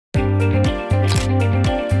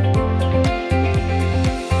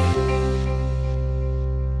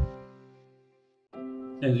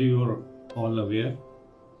As you are all aware,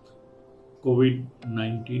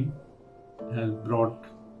 COVID-19 has brought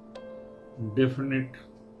definite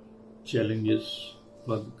challenges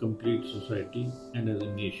for the complete society and as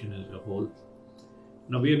a nation as a whole.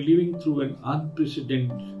 Now we are living through an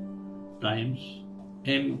unprecedented times,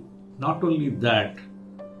 and not only that,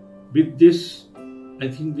 with this, I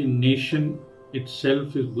think the nation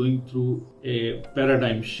itself is going through a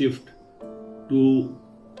paradigm shift to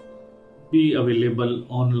be available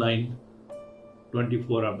online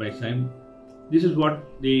 24 hours by 7. This is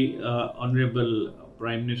what the Honorable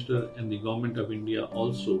Prime Minister and the Government of India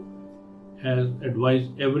also has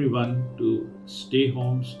advised everyone to stay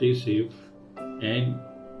home, stay safe, and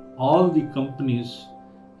all the companies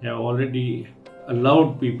have already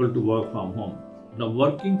allowed people to work from home. Now,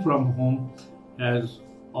 working from home has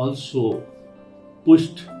also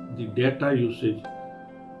pushed the data usage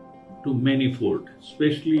to manifold,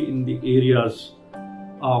 especially in the areas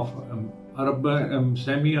of urban,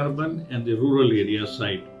 semi-urban and the rural area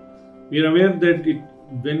side. We are aware that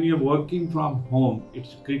when you are working from home,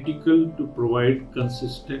 it's critical to provide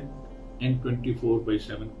consistent and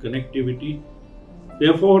 24/7 connectivity.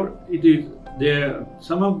 Therefore, there are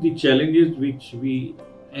some of the challenges which we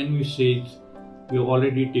envisage. We have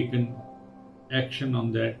already taken action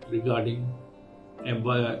on that regarding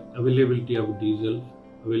availability of diesel,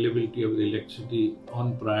 availability of the electricity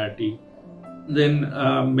on priority, then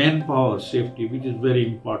manpower safety, which is very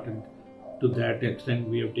important. To that extent,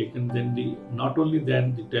 we have taken then not only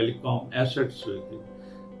then the telecom assets,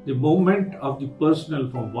 the movement of the personnel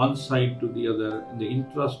from one side to the other, the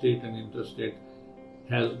intrastate and interstate,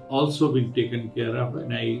 has also been taken care of,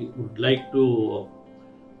 and I would like to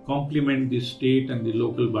compliment the state and the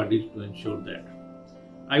local bodies to ensure that.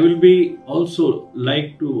 I will be also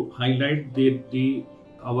like to highlight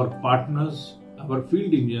our partners, our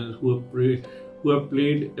field engineers who have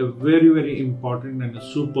played a very important and a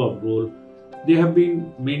superb role. They have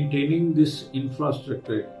been maintaining this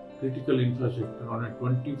infrastructure, critical infrastructure, on a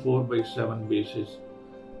 24/7 basis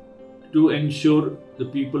to ensure the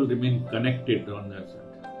people remain connected on that side.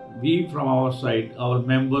 We from our side, our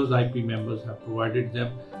members, IP members, have provided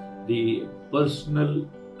them the personal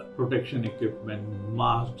protection equipment,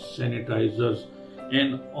 masks, sanitizers,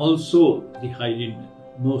 and also the hygiene,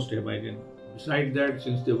 most hygiene. Besides that,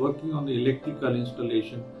 since they're working on the electrical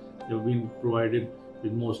installation, they've been provided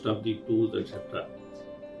with most of the tools, etc.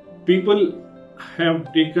 People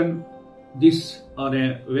have taken this on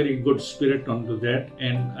a very good spirit onto that,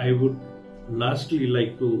 and I would lastly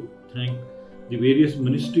like to thank the various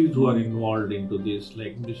ministries who are involved into this,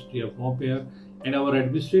 like Ministry of Home Affairs and our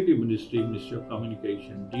administrative ministry, Ministry of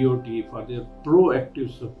Communication, DOT, for their proactive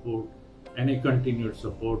support and a continued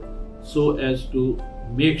support, so as to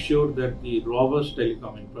make sure that the robust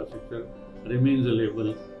telecom infrastructure remains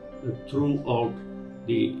available throughout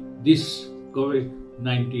this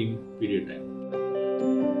COVID-19 period time.